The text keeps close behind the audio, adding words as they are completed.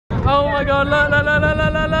Oh my god, look, look, look,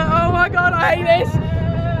 look, look, look. Oh my god, I hate this.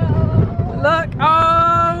 Look,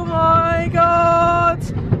 oh my god.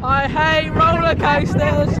 I hate roller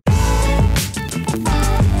coasters.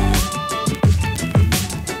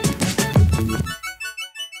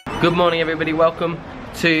 Good morning everybody, welcome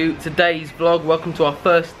to today's vlog. Welcome to our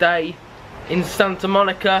first day in Santa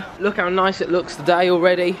Monica. Look how nice it looks today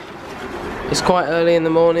already. It's quite early in the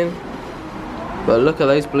morning, but look at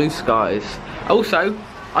those blue skies. Also,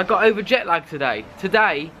 I got over jet lag today.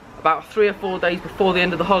 Today, about 3 or 4 days before the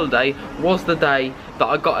end of the holiday, was the day that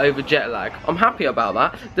I got over jet lag. I'm happy about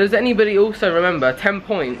that. Does anybody also remember, 10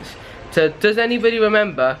 points, does anybody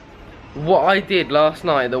remember what I did last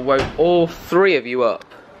night that woke all 3 of you up?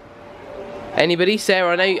 Anybody?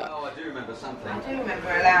 Sarah, I know you... Oh, I do remember something. I do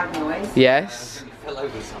remember a loud noise. I Yes. think you fell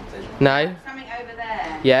over something. No? Something over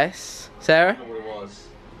there. Yes. Sarah? I don't know what it was.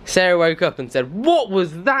 Sarah woke up and said, "What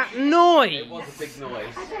was that noise?" It was a big noise.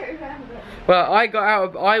 I don't remember. Well,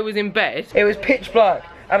 I was in bed, it was pitch black,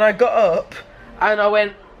 and I got up, and I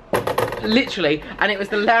went, literally, and it was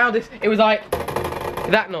the loudest, it was like,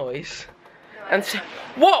 that noise. And so,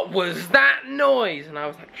 what was that noise? And I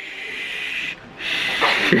was like, shh,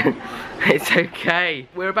 shh. It's okay.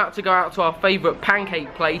 We're about to go out to our favourite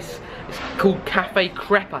pancake place. It's called Cafe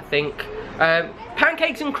Crepe, I think.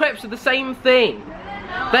 Pancakes and crepes are the same thing.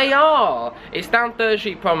 They are. It's down 3rd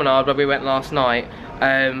Street Promenade where we went last night.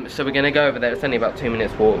 So we're going to go over there. It's only about 2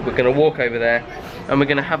 minutes walk. We're going to walk over there and we're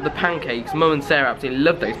going to have the pancakes. Mum and Sarah absolutely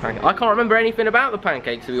love those pancakes. I can't remember anything about the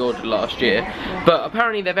pancakes that we ordered last year, but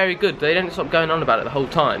apparently they're very good. They don't stop going on about it the whole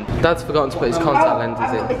time. Dad's forgotten to put his contact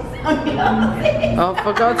lenses in. Oh,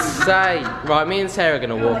 for God's sake. Right, me and Sarah are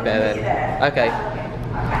going to walk there then. Okay.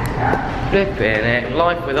 Flipping it.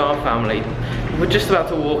 Life with our family. We're just about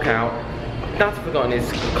to walk out. Dad's forgotten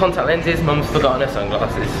his contact lenses, Mum's forgotten her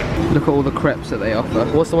sunglasses. Look at all the crepes that they offer.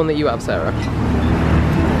 What's the one that you have, Sarah?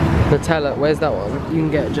 Nutella, where's that one? You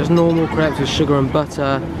can get just normal crepes with sugar and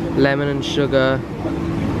butter, lemon and sugar.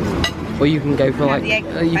 Or you can go for like,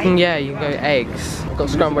 you can go eggs. Got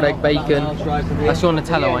scrambled egg bacon. That's your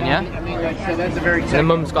Nutella one, yeah? And then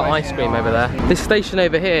Mum's got ice cream over there. This station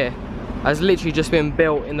over here has literally just been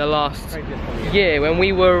built in the last year when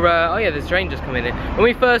we were, oh yeah, there's train just coming in. When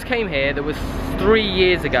we first came here, that was 3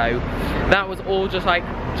 years ago, that was all just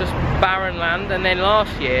barren land, and then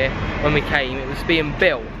last year when we came, it was being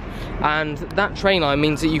built. And that train line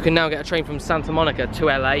means that you can now get a train from Santa Monica to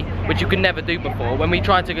LA, which you could never do before. When we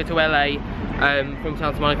tried to go to LA from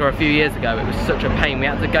Santa Monica a few years ago, it was such a pain. We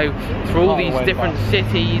had to go through all these different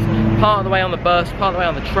cities, part of the way on the bus, part of the way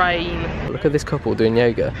on the train. Look at this couple doing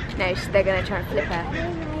yoga. No, they're going to try and flip her.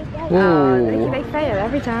 Ooh. Oh, they fail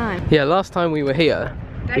every time. Yeah, last time we were here,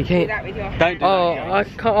 Don't do that with your hand. Don't do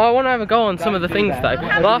that. I want to have a go on some of the things though.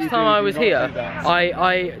 Last time I was here,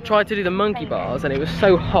 I tried to do the monkey bars and it was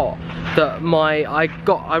so hot that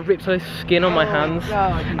I ripped the skin on my hands.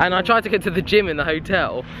 And I tried to get to the gym in the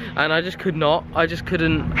hotel and I just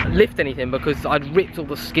couldn't lift anything because I'd ripped all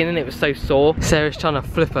the skin and it was so sore. Sarah's trying to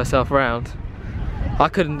flip herself around. I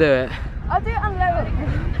couldn't do it. I'll do it on lower.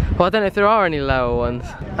 Well, I don't know if there are any lower ones.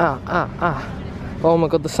 Oh my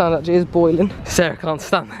god, the sand actually is boiling. Sarah can't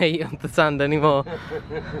stand the heat of the sand anymore.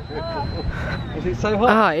 Is it so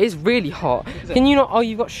hot? It is really hot. Can you not? Oh,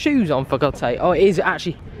 you've got shoes on, for God's sake. Oh, it is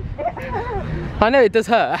actually. I know it does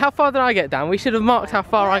hurt. How far did I get down? We should have marked how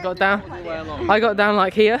far I got down. I got down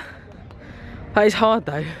like here. That is hard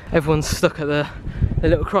though. Everyone's stuck at the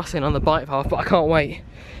little crossing on the bike path, but I can't wait.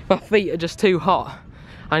 My feet are just too hot.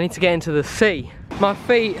 I need to get into the sea. My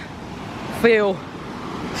feet feel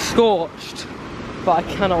scorched, but I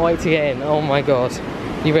cannot wait to get in. Oh my god.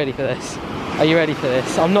 You ready for this? Are you ready for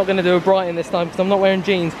this? I'm not going to do a Brighton this time because I'm not wearing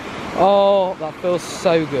jeans. Oh, that feels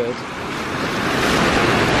so good.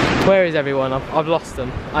 Where is everyone? I've lost them.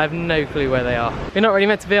 I have no clue where they are. We're not really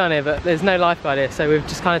meant to be on here, but there's no lifeguard here, so we've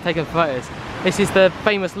just kind of taken photos. This is the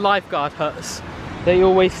famous lifeguard huts that you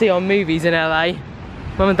always see on movies in LA.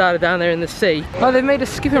 Mum and Dad are down there in the sea. Oh, they've made a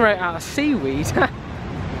skipping rope out of seaweed.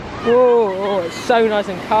 Whoa, it's so nice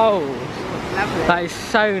and cold. Lovely. That is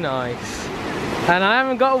so nice. And I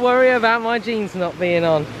haven't got to worry about my jeans not being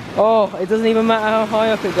on. Oh, it doesn't even matter how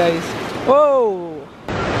high up it goes. Whoa!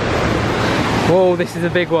 Whoa, this is a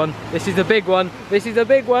big one. This is a big one. This is a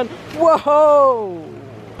big one. Whoa!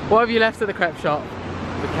 What have you left at the crepe shop?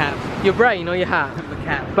 The cap. Your brain or your hat? The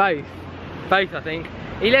cap. Both. Both, I think.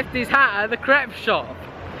 He left his hat at the crepe shop.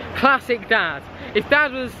 Classic Dad. If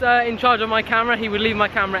Dad was in charge of my camera, he would leave my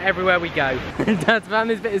camera everywhere we go. Dad's found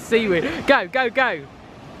this bit of seaweed. Go, go, go.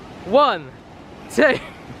 1, 2,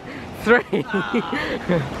 3.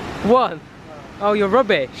 1. Oh, you're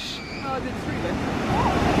rubbish. Oh, I did 3 then.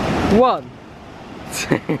 1,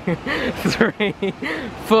 2, 3,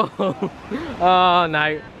 4. Oh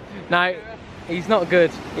no, no, he's not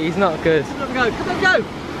good. He's not good. Come on, go, come on, go!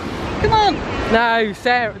 Come on! No,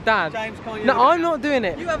 Sarah, Dad. James, no, I'm not doing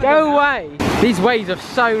it. Go away. These waves are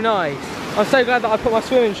so nice. I'm so glad that I put my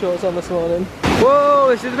swimming shorts on this morning. Whoa,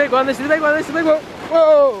 this is the big one. This is the big one. This is the big one.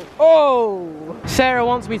 Whoa! Oh! Sarah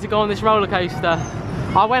wants me to go on this roller coaster.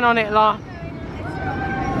 I went on it last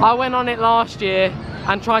year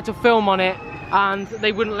and tried to film on it, and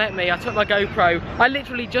they wouldn't let me. I took my GoPro. I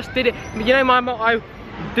literally just did it. You know my motto?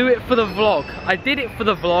 Do it for the vlog. I did it for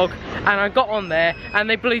the vlog, and I got on there, and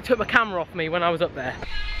they bloody took my camera off me when I was up there.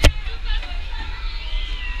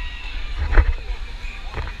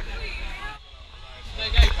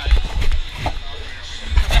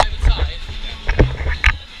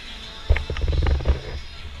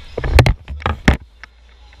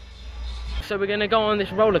 So we're going to go on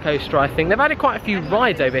this roller coaster, I think. They've added quite a few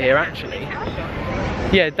rides over here, actually.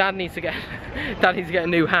 Yeah, Dad needs to get a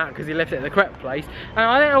new hat because he left it at the correct place. And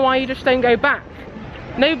I don't know why you just don't go back.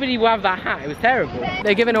 Nobody will have that hat. It was terrible.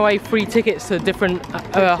 They're giving away free tickets to different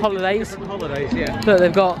holidays. Different holidays, yeah. Look,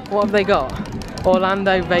 they've got, what have they got?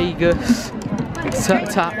 Orlando, Vegas,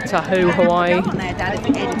 Tahoe, Hawaii.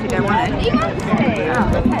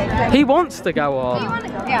 He wants to go on.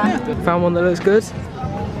 Yeah. Found one that looks good.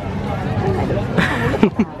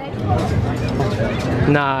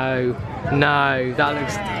 No, no,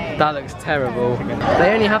 that looks terrible.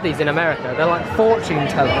 They only have these in America. They're like fortune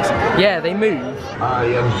tellers. Yeah, they move. I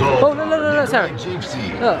am Zol. Oh, look, Sarah.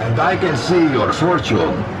 Gypsy, Look. and I can see your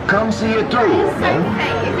fortune. Come see it too, no? If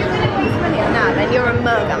you're going to lose money on that, then you're a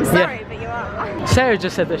mug. I'm sorry, but you are. Sarah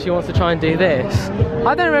just said that she wants to try and do this.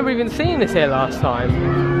 I don't remember even seeing this here last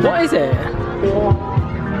time. What is it?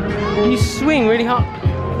 You swing really hard.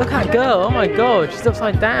 Look at that girl, oh my god, she's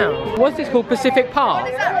upside down. What's this called? Pacific Park?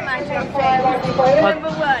 What does that remind you of, Number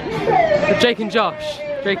 1. Jake and Josh.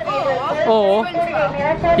 Or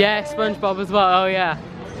SpongeBob. yeah, SpongeBob as well, oh yeah.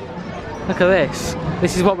 Look at this.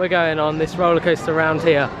 This is what we're going on, this roller coaster around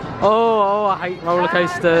here. Oh, I hate roller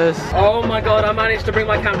coasters. Oh my god, I managed to bring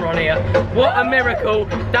my camera on here. What a miracle.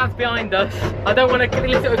 Dad's behind us. I don't want to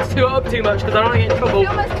lift it up too much because I don't want to get in trouble.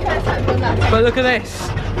 But look at this.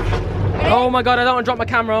 Oh my god, I don't want to drop my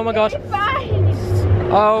camera, oh my god.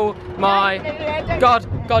 Oh my god,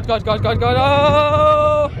 god,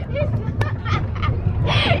 oh!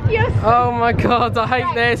 Oh my god, I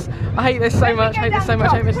hate this. I hate this so much, hate this so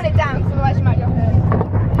much, hate this. Put it down, because otherwise you might drop it.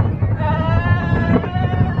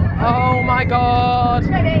 Oh my god.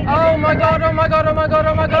 Oh my god, oh my god, oh my god,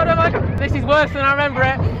 oh my god, oh my god. This is worse than I remember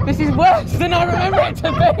it. This is worse than I remember it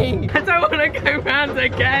to be. I don't want to go round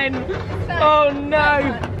again. Oh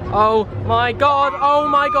no. Oh my god, oh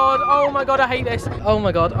my god, oh my god, I hate this. Oh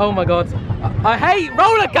my god, oh my god. I hate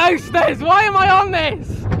roller coasters! Why am I on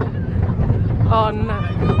this? Oh no.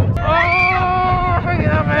 Oh, I hate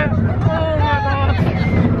that bit. Oh my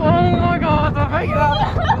god. Oh my god, I hate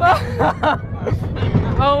that.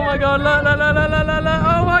 Oh my god, look.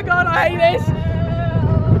 Oh my god, I hate this.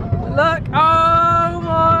 Look, oh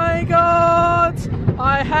my god.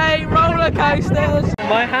 I hate roller coasters.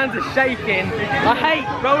 My hands are shaking. I hate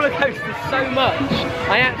roller coasters so much.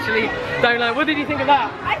 I actually don't like. What did you think of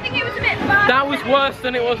that? I think it was a bit fast. That was worse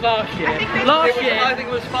than it was last year. I think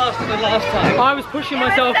it was faster than last time. I was pushing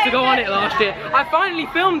myself to go on it last year. I finally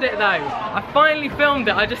filmed it though. I finally filmed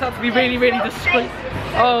it. I just had to be really, really discreet.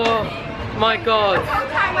 Oh my god.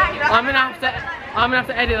 I'm gonna have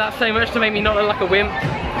to edit that so much to make me not look like a wimp.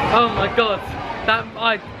 Oh my god.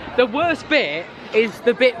 The worst bit is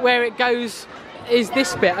the bit where it goes, is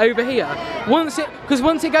this bit over here. Once it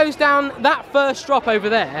goes down that first drop over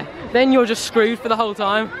there, then you're just screwed for the whole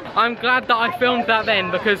time. I'm glad that I filmed that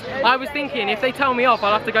then, because I was thinking if they tell me off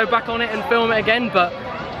I'll have to go back on it and film it again, but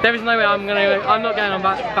there is no way I'm not going on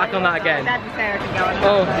back on that again.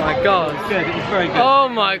 Oh my god. It was good, it was very good. Oh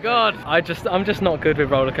my god. I'm just not good with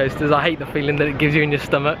roller coasters. I hate the feeling that it gives you in your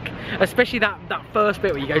stomach. Especially that first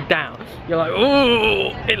bit where you go down. You're like,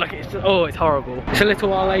 oh, it's horrible. It's a little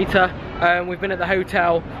while later. We've been at the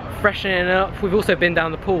hotel freshening up. We've also been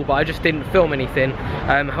down the pool, but I just didn't film anything.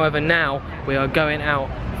 However, now we are going out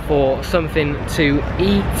for something to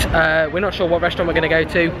eat. We're not sure what restaurant we're going to go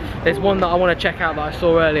to. There's one that I want to check out that I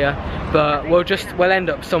saw earlier, but we'll end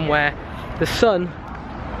up somewhere. The sun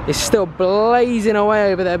is still blazing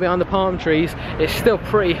away over there behind the palm trees. It's still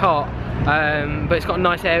pretty hot, but it's got a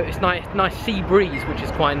nice air. It's nice sea breeze, which is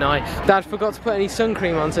quite nice. Dad forgot to put any sun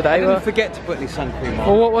cream on today. I didn't forget to put any sun cream on.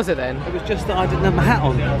 Well, what was it then? It was just that I didn't have my hat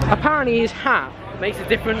on. Apparently his hat makes a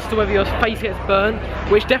difference to whether your face gets burnt,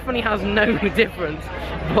 which definitely has no difference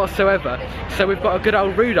whatsoever. So we've got a good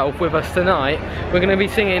old Rudolph with us tonight. We're going to be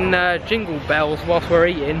singing Jingle Bells whilst we're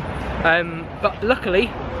eating, but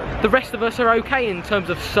luckily the rest of us are okay in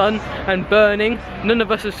terms of sun and burning. None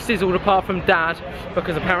of us have sizzled apart from Dad,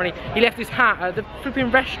 because apparently he left his hat at the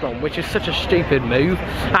flipping restaurant, which is such a stupid move,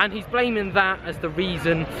 and he's blaming that as the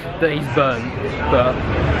reason that he's burnt. But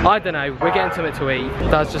I don't know, we're getting something to eat.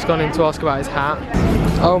 Dad's just gone in to ask about his hat.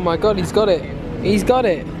 Oh my god, he's got it. He's got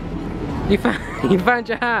it. You found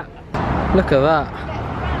your hat. Look at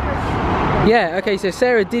that. Yeah, okay, so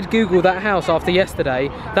Sarah did Google that house after yesterday.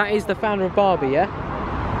 That is the founder of Barbie, yeah?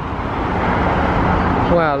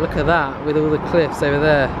 Wow, look at that, with all the cliffs over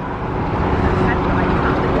there.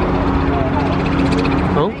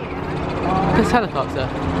 Oh, there's a helicopter.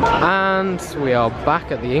 And we are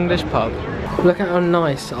back at the English pub. Look at how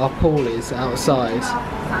nice our pool is outside.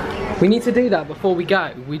 We need to do that before we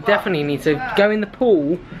go. We definitely need to go in the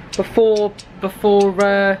pool before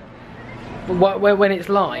when it's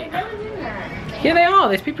light. Yeah, they are,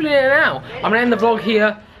 there's people in it now. I'm gonna end the vlog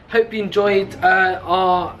here. Hope you enjoyed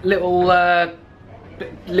our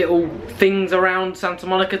little things around Santa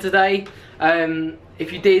Monica today.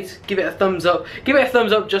 If you did, give it a thumbs up. Give it a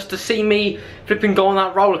thumbs up just to see me flipping go on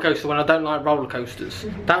that roller coaster when I don't like roller coasters.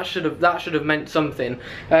 That should have meant something.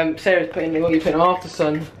 Sarah's putting, what are you putting, after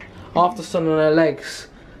sun on her legs.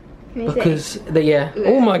 Because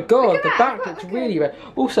oh my god, the back looks really red.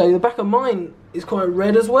 Also, the back of mine is quite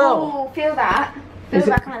red as well. Oh, feel that. Feel the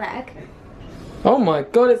back of my leg. Oh my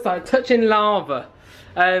god, it's like touching lava.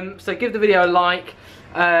 So give the video a like,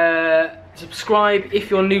 subscribe if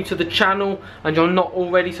you're new to the channel and you're not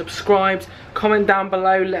already subscribed. Comment down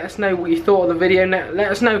below, let us know what you thought of the video. Let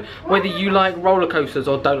us know whether you like roller coasters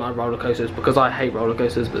or don't like roller coasters, because I hate roller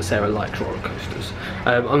coasters but Sarah likes roller coasters.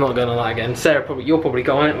 I'm not going to lie again. Sarah, you'll probably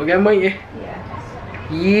go on it again, won't you? Yeah.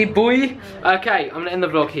 Yeah, boy. Okay, I'm going to end the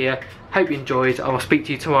vlog here. Hope you enjoyed. I will speak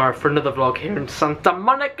to you tomorrow for another vlog here in Santa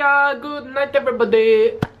Monica. Good night,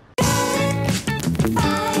 everybody.